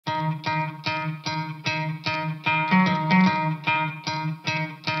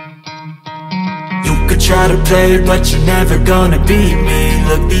try to play it, but you're never gonna beat me.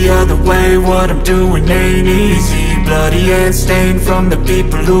 Look the other way, what I'm doing ain't easy. Bloody hands stained from the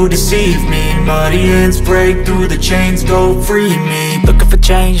people who deceive me. Muddy hands break through the chains, go free me. Looking for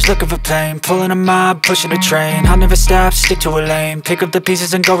change, looking for pain, pulling a mob, pushing a train. I'll never stop, stick to a lane, pick up the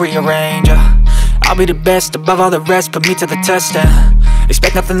pieces and go rearrange. I'll be the best above all the rest, put me to the test and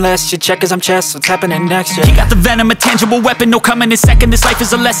expect nothing less. You check as I'm chess, what's happening next? Yeah. He got the venom, a tangible weapon, no coming in second. This life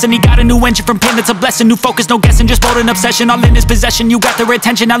is a lesson. He got a new engine from pain, that's a blessing. New focus, no guessing, just bold and obsession. All in his possession, you got their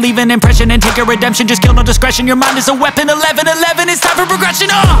attention. I'll leave an impression and take your redemption. Just kill no discretion. Your mind is a weapon. 11-11, it's time for progression.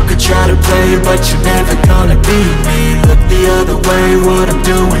 You could try to play it, but you're never gonna beat me. Look the other way, what I'm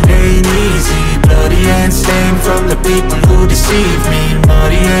doing ain't easy. Bloody hands stained from the people who deceive me.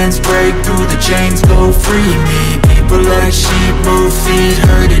 Muddy hands break through the chains, go free me. People like sheep move feet,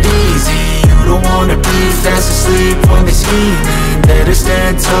 hurt it easy. You don't wanna be fast asleep when they scheming. Better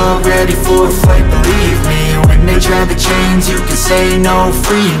stand tall, ready for a fight, believe me. When they try the chains, you can say no,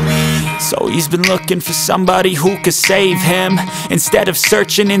 free me. So he's been looking for somebody who could save him, instead of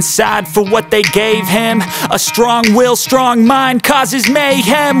searching inside for what they gave him. A strong will, strong mind causes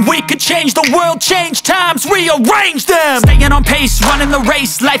mayhem. We could change the world, change times, rearrange them. Staying on pace, running the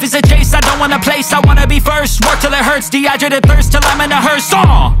race. Life is a chase, I don't want a place, I wanna be first. Work till it hurts, dehydrated thirst till I'm in a hearse.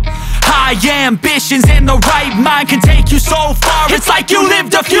 High ambitions and the right mind can take you so far. It's like you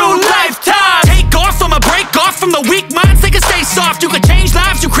lived a few lifetimes. Take off from a break off from the weak minds, they can stay soft. You can change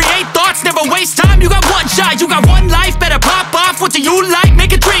lives, you create thoughts, never waste time. You got one shot, you got one life, better pop off. What do you like?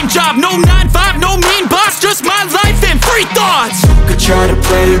 Make a dream job. No 9-5, no mean boss, just my life and free thoughts. You could try to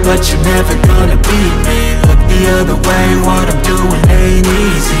play it, but you're never gonna beat me. Look the other way, what I'm doing ain't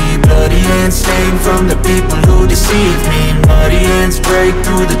easy. Bloody hands stained from the people who deceive me. Muddy hands break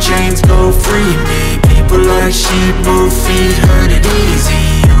through the chains, go free me. People like sheep move feet, hurt it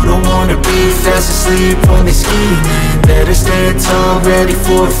easy. You don't wanna be fast asleep when they scheming. Better stand tall, ready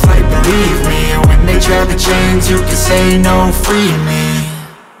for a fight, believe me. When they try the chains, you can say no, free me.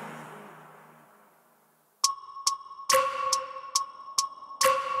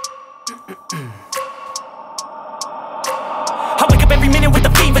 I wake up every minute with the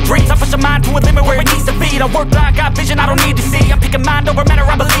fever dreams. I push my mind to a limit where it needs to be. I work blind, got vision I don't need to see. I'm picking mind over matter,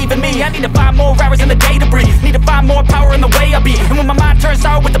 I believe in me. I need to find more hours in the day to breathe. Need to find more power in the way I be. And when my mind turns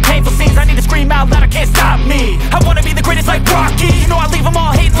sour with the painful scenes, I need to scream out loud, I can't stop me. I wanna be the greatest like Rocky. You know I leave them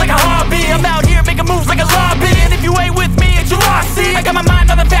all hating like a hobby. I'm out here making moves like a lobby. And if you ain't with me, it's your loss. See, I got my mind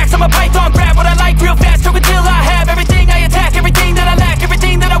on the facts, I'm a python, grab what I like real fast. Choke until I have everything I attack, everything that I lack,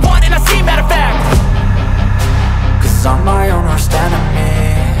 everything that I want, and I see, matter of fact. Cause I'm my own worst enemy.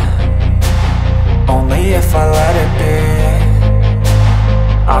 Only if I let it be.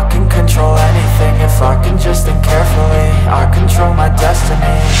 I can control anything if I can just think carefully. I control my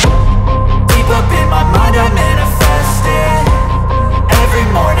destiny. Deep up in my mind I manifest it. Every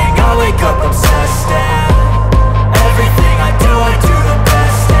morning I wake up obsessed and everything I do the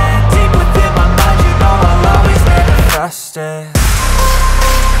best. And deep within my mind you know I'll always manifest it.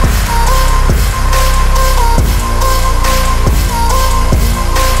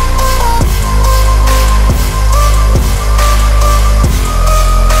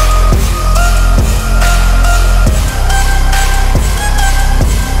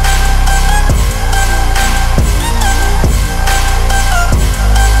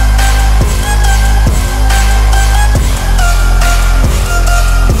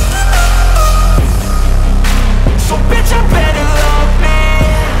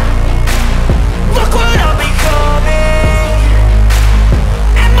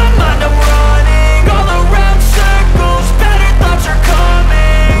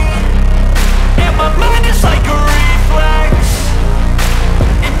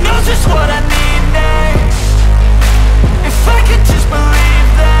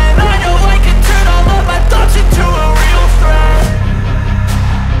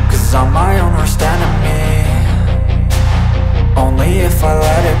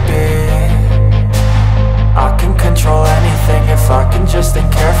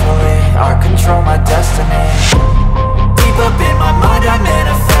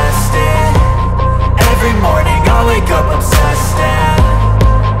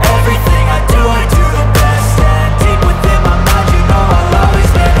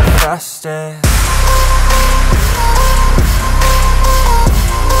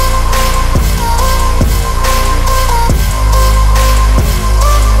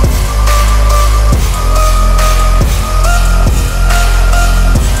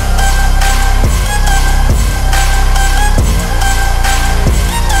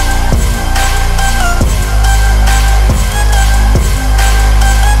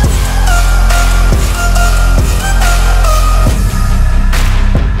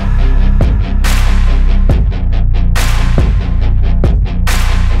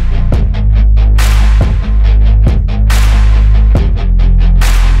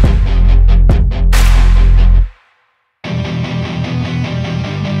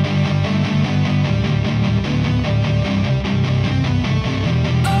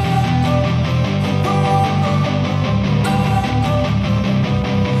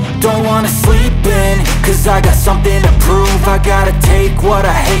 wanna sleep in, cause I got something to prove. I gotta take what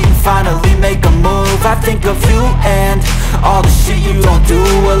I hate and finally make a move. I think of you and all the shit you don't do.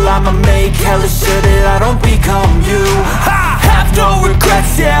 Well, I'ma make hella sure that I don't become you. I have no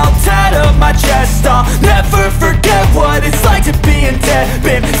regrets, yeah, I'll tie up my chest. I'll never forget what it's like to be in debt.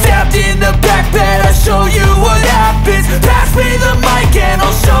 Been stabbed in the back bed, I'll show you what happens. Pass me the mic and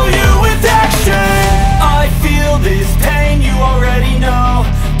I'll show you with action. I feel this pain, you already know.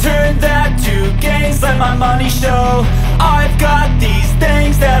 Turn that to gains, let my money show. I've got these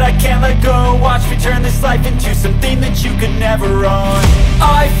things that I can't let go. Watch me turn this life into something that you could never own.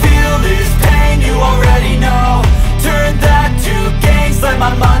 I feel this pain, you already know. Turn that to gains, let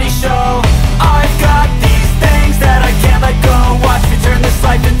my money show. I've got these things that I can't let go. Watch me turn this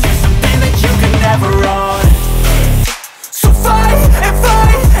life into something that you could never own. So fight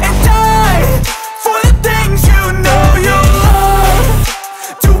and die for the things you know you love.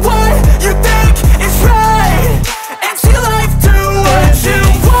 Do what you think is right and see life do what you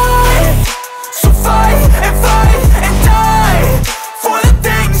want. So fight and die for the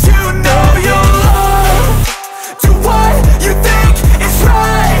things you know you love. Do what you think is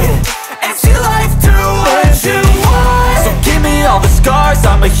right and see life do what you want. So give me all the scars,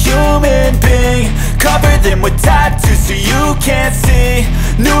 I'm a human being. Cover them with tattoos so you can't see.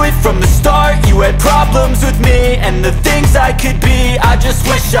 Knew it from the start, you had problems with me and the things I could be, I just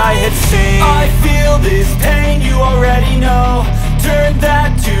wish I had seen. I feel this pain, you already know. Turn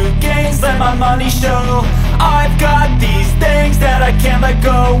that to gains, let my money show. I've got these things that I can't let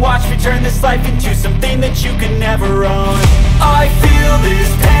go. Watch me turn this life into something that you could never own. I feel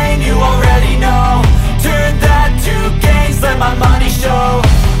this pain, you already know. Turn that to gains, let my money show.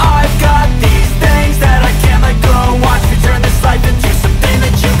 I've got these things that I can't let go. Watch me turn this life into something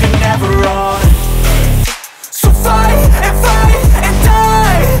that you could never own. So fight and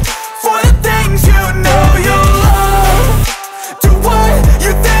die for the things you know you love. Do what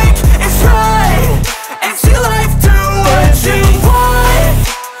you think is right and see life do what you want.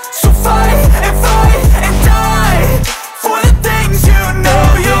 So fight and die for the things you know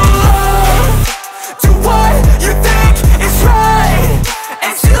you love. Do what you think is right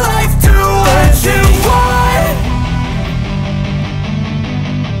and see life do what you want.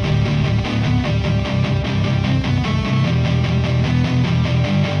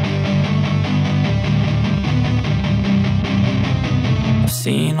 I've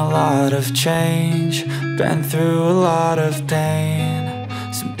seen a lot of change, been through a lot of pain.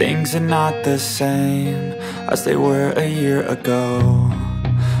 Some things are not the same as they were a year ago,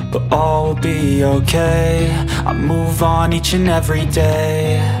 but all will be okay. I move on each and every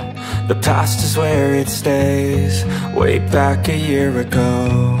day. The past is where it stays, way back a year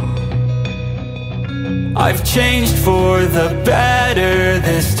ago. I've changed for the better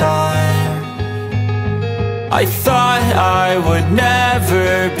this time. I thought I would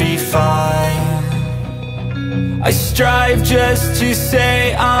never be fine. I strive just to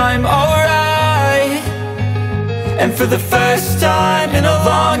say I'm alright, and for the first time in a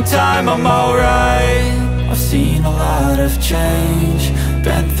long time I'm alright. I've seen a lot of change,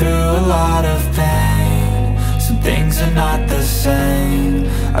 been through a lot of pain. Some things are not the same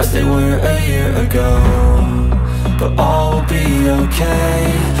as they were a year ago, but all will be okay.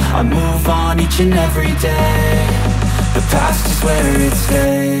 I move on each and every day. The past is where it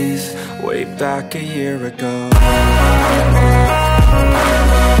stays, way back a year ago.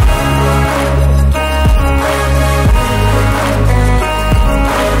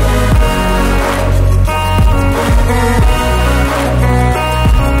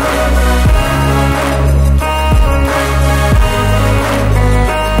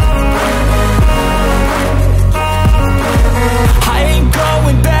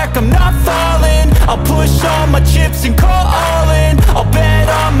 I'm not falling, I'll push all my chips and call all in. I'll bet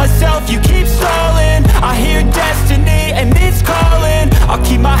on myself, you keep stalling. I hear destiny and it's calling. I'll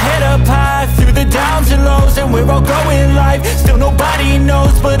keep my head up high through the downs and lows, and we're all going life. Still nobody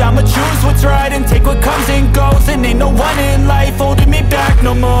knows, but I'ma choose what's right and take what comes and goes. And ain't no one in life holding me back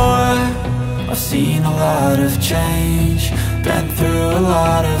no more. I've seen a lot of change, been through a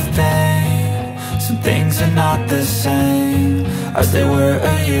lot of pain. Some things are not the same as they were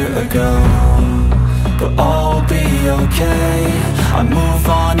a year ago, but all will be okay. I move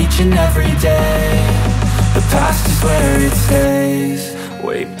on each and every day. The past is where it stays,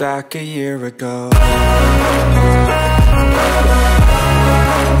 way back a year ago.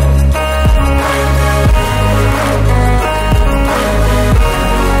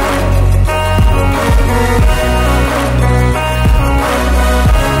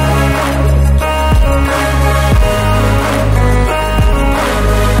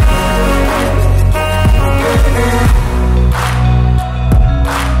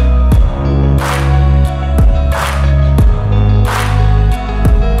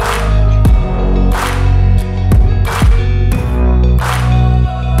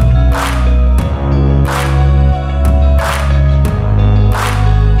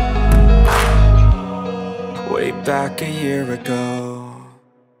 ago.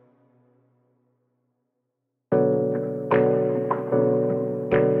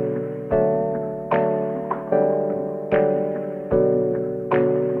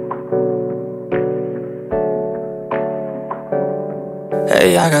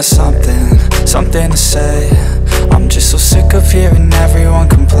 Hey, I got something to say. I'm just so sick of hearing everyone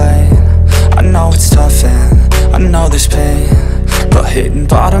complain. I know it's tough and I know there's pain, but hitting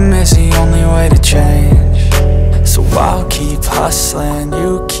bottom is the only way to change. So I'll keep hustling,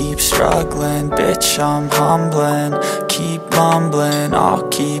 you keep struggling. Bitch, I'm humbling, keep mumbling. I'll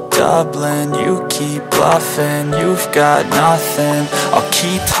keep doubling, you keep bluffing. You've got nothing, I'll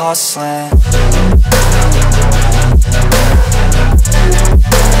keep hustling.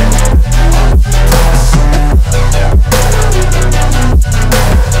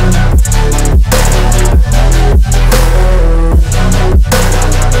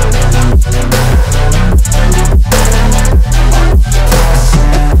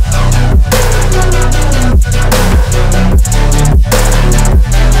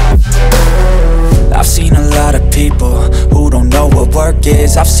 I've seen a lot of people who don't know what work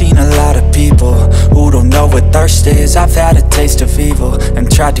is. I've seen a lot of people who don't know what thirst is. I've had a taste of evil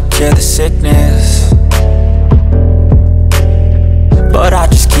and tried to cure the sickness, but I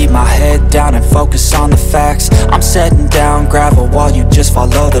just keep my head down and focus on the facts. I'm setting down gravel while you just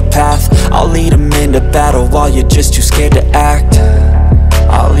follow the path. I'll lead them into battle while you're just too scared to act.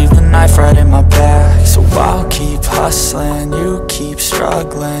 I'll leave the knife right in my back. So I'll keep hustling, you keep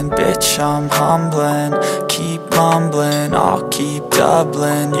struggling. Bitch, I'm humbling, keep mumbling. I'll keep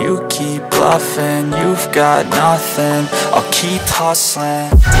doubling, you keep bluffing. You've got nothing, I'll keep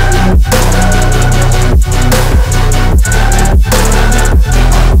hustling.